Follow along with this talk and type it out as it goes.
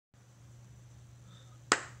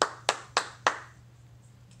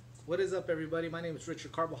What is up, everybody? My name is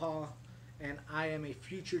Richard Carbajal, and I am a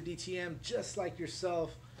future DTM just like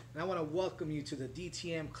yourself. And I want to welcome you to the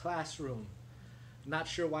DTM classroom. Not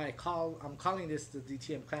sure why I'm calling this the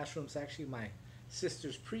DTM classroom. It's actually my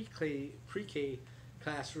sister's pre-K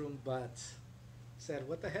classroom, but said,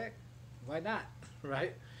 what the heck? Why not?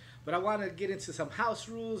 Right? But I want to get into some house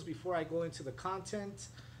rules before I go into the content.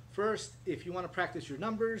 First, if you want to practice your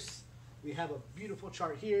numbers, we have a beautiful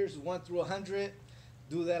chart here. It's 1 through 100.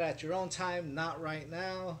 Do that at your own time, not right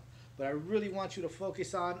now. But I really want you to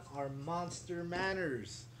focus on our monster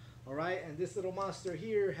manners. All right? And this little monster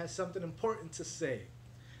here has something important to say,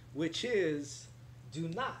 which is do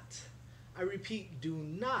not, I repeat, do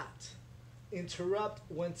not interrupt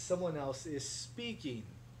when someone else is speaking.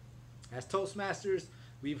 As Toastmasters,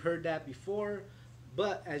 we've heard that before.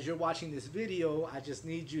 But as you're watching this video, I just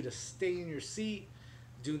need you to stay in your seat.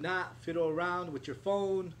 Do not fiddle around with your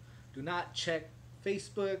phone. Do not check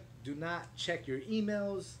Facebook. Do not check your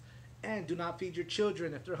emails. And do not feed your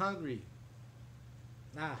children if they're hungry.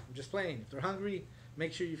 Nah, I'm just playing. If they're hungry,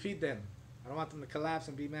 make sure you feed them. I don't want them to collapse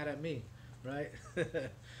and be mad at me, right?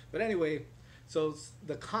 But anyway, so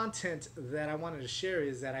the content that I wanted to share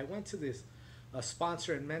is that I went to this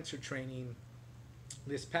sponsor and mentor training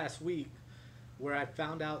this past week, where I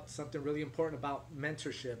found out something really important about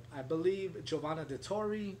mentorship. I believe Giovanna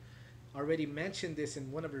Dettori already mentioned this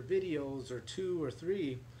in one of her videos, or 2 or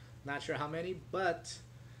 3, not sure how many, but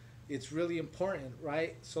it's really important,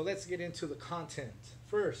 right? So let's get into the content.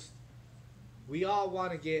 First, we all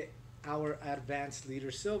want to get our Advanced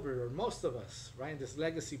Leader Silver, or most of us, right, in this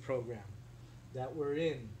legacy program that we're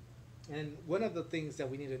in. And one of the things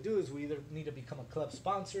that we need to do is we either need to become a club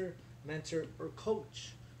sponsor, mentor, or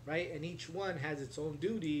coach, right? And each one has its own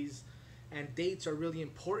duties, and dates are really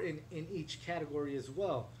important in each category as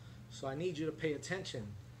well. So I need you to pay attention.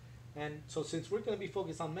 And so since we're going to be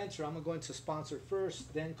focused on mentor, I'm going to go into sponsor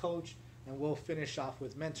first, then coach, and we'll finish off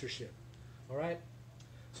with mentorship. All right?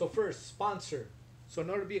 So first, sponsor. So in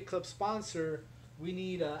order to be a club sponsor, we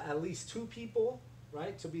need at least 2 people,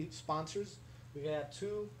 right, to be sponsors. We have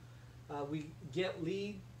 2. We get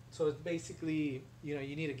lead. So it's basically, you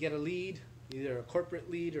need to get a lead, either a corporate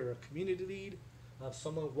lead or a community lead of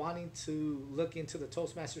someone wanting to look into the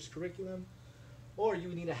Toastmasters curriculum. Or you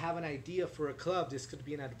need to have an idea for a club. This could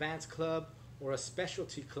be an advanced club or a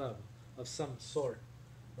specialty club of some sort,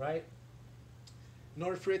 right? In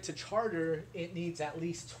order for it to charter, it needs at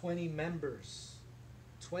least 20 members.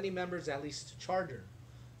 20 members at least to charter,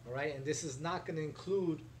 all right? And this is not going to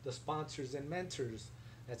include the sponsors and mentors.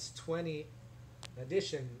 That's 20 in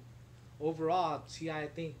addition. Overall, TI, I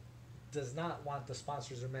think, does not want the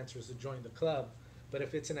sponsors or mentors to join the club. But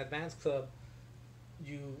if it's an advanced club,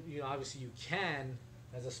 you obviously you can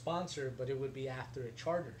as a sponsor, but it would be after it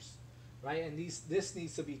charters, right? And this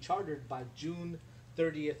needs to be chartered by June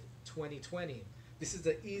 30th, 2020. This is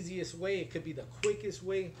the easiest way. It could be the quickest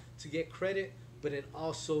way to get credit, but it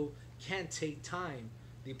also can take time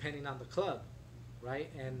depending on the club, right?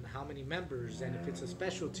 And how many members, and if it's a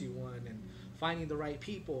specialty one, and finding the right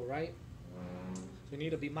people, right? So we need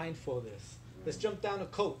to be mindful of this. Let's jump down to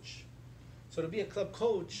coach. So to be a club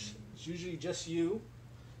coach, it's usually just you.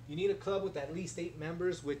 You need a club with at least 8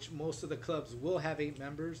 members, which most of the clubs will have 8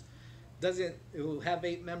 members. It will have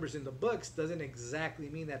 8 members in the books, doesn't exactly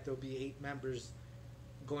mean that there'll be 8 members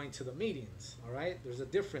going to the meetings, all right? There's a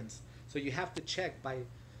difference. So you have to check by,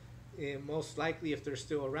 most likely if they're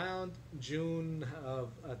still around, June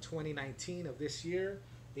of 2019 of this year,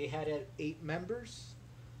 they had 8 members,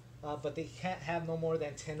 but they can't have no more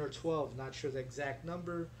than 10 or 12. Not sure the exact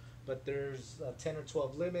number, but there's a 10 or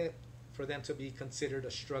 12 limit for them to be considered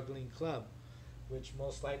a struggling club, which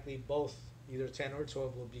most likely both, either 10 or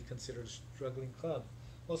 12, will be considered a struggling club.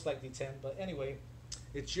 Most likely 10, but anyway,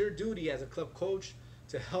 it's your duty as a club coach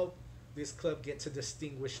to help this club get to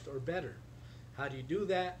distinguished or better. How do you do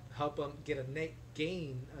that? Help them get a net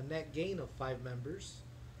gain of 5 members,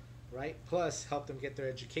 right? Plus help them get their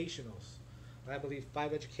educationals. I believe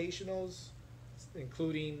 5 educationals,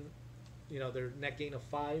 including their net gain of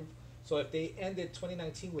 5. So if they ended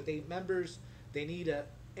 2019 with 8 members, they need to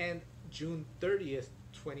end June 30th,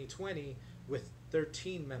 2020 with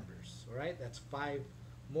 13 members, all right? That's 5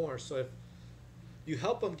 more. So if you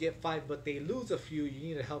help them get 5, but they lose a few, you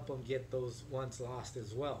need to help them get those ones lost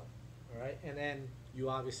as well, all right? And then you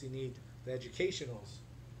obviously need the educationals.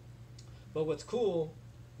 But what's cool,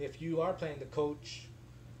 if you are planning to coach,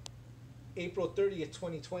 April 30th,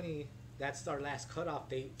 2020, that's our last cutoff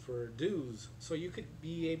date for dues. So you could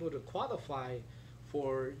be able to qualify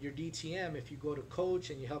for your DTM if you go to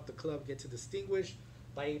coach and you help the club get to distinguish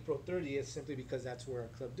by April 30th, simply because that's where our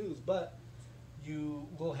club dues. But you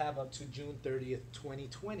will have up to June 30th,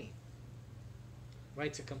 2020,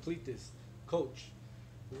 right, to complete this. Coach,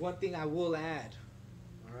 one thing I will add,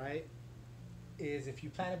 all right, is if you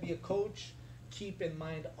plan to be a coach, keep in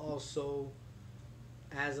mind also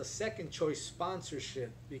as a second choice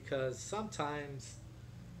sponsorship, because sometimes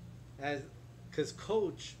as because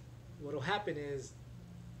coach, what will happen is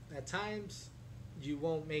at times you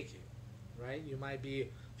won't make it, right? You might be a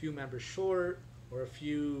few members short or a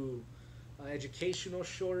few educational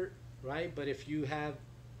short, right? But if you have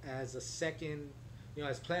as a second,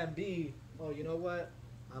 as plan B, oh, you know what?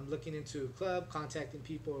 I'm looking into a club, contacting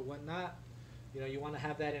people or whatnot. You want to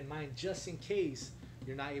have that in mind just in case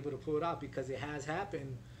you're not able to pull it off, because it has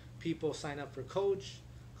happened. People sign up for coach,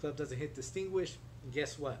 club doesn't hit distinguished, and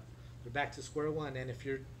guess what? They're back to square one. And if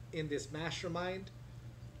you're in this mastermind,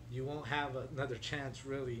 you won't have another chance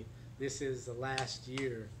really. This is the last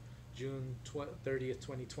year, June 30th,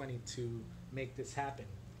 2020, to make this happen.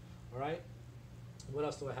 All right? What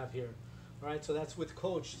else do I have here? All right, so that's with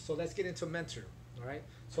coach. So let's get into mentor. All right?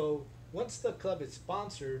 So once the club is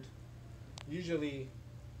sponsored, usually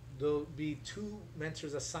there'll be 2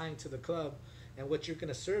 mentors assigned to the club, and what you're going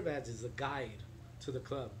to serve as is a guide to the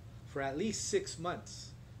club for at least 6 months.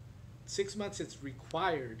 6 months it's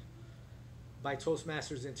required by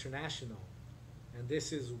Toastmasters International, and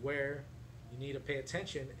this is where you need to pay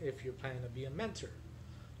attention if you're planning to be a mentor.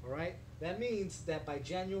 All right, that means that by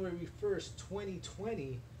January 1st,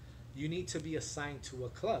 2020, you need to be assigned to a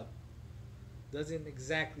club. Doesn't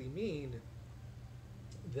exactly mean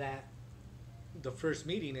that the first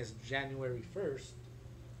meeting is January 1st,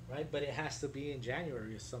 right? But it has to be in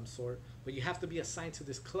January of some sort. But you have to be assigned to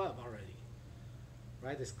this club already,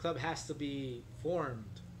 right? This club has to be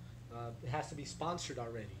formed. It has to be sponsored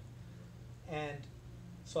already. And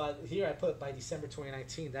so here I put by December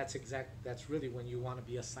 2019. That's really when you want to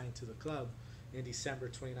be assigned to the club, in December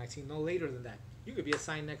 2019. No later than that. You could be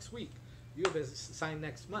assigned next week. You could be assigned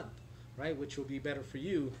next month, right? Which will be better for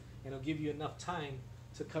you, and it'll give you enough time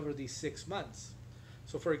to cover these 6 months.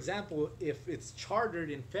 So for example, if it's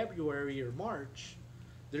chartered in February or March,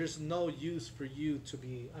 there's no use for you to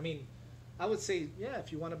be, I would say, yeah,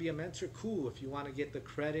 if you want to be a mentor, cool. If you want to get the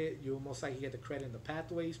credit, you'll most likely get the credit in the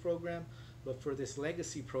Pathways program. But for this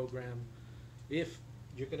legacy program, if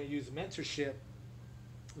you're going to use mentorship,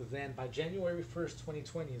 then by January 1st,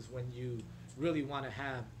 2020 is when you really want to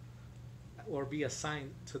have or be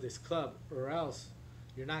assigned to this club, or else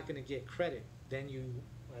you're not going to get credit. Then you,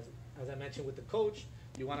 as I mentioned with the coach,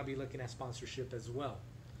 you want to be looking at sponsorship as well.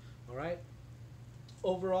 All right.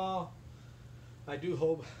 Overall, I do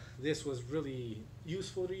hope this was really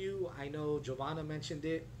useful to you. I know Giovanna mentioned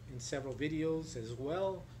it in several videos as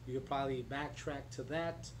well. You could probably backtrack to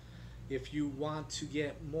that. If you want to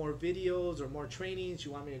get more videos or more trainings,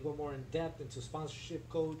 you want me to go more in depth into sponsorship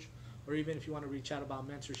coach, or even if you want to reach out about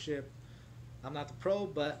mentorship, I'm not the pro,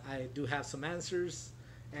 but I do have some answers,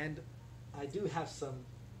 and I do have some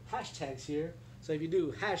hashtags here. So if you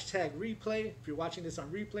do hashtag replay, if you're watching this on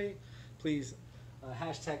replay, please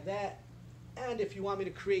hashtag that. And if you want me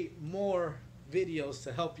to create more videos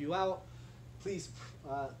to help you out, please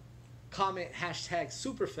comment hashtag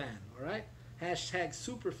superfan, all right? Hashtag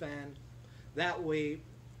superfan. That way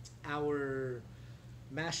our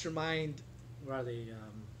mastermind, where are they?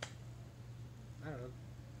 I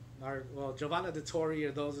don't know. Giovanna Dettori,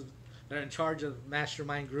 or those that are in charge of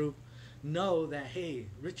mastermind group, know that, hey,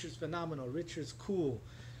 Richard's phenomenal. Richard's cool.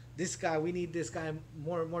 This guy, we need this guy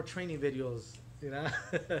more training videos,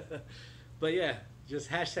 But yeah, just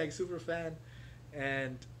hashtag superfan,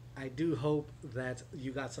 and I do hope that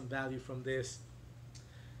you got some value from this.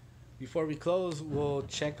 Before we close, we'll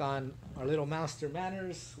check on our little master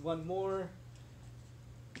manners one more.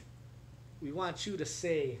 We want you to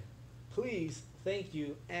say, please, thank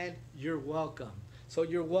you, and you're welcome. So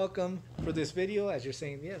you're welcome for this video, as you're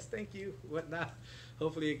saying, yes, thank you, whatnot.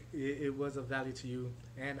 Hopefully it was of value to you,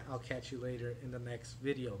 and I'll catch you later in the next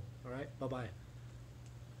video. All right, bye-bye.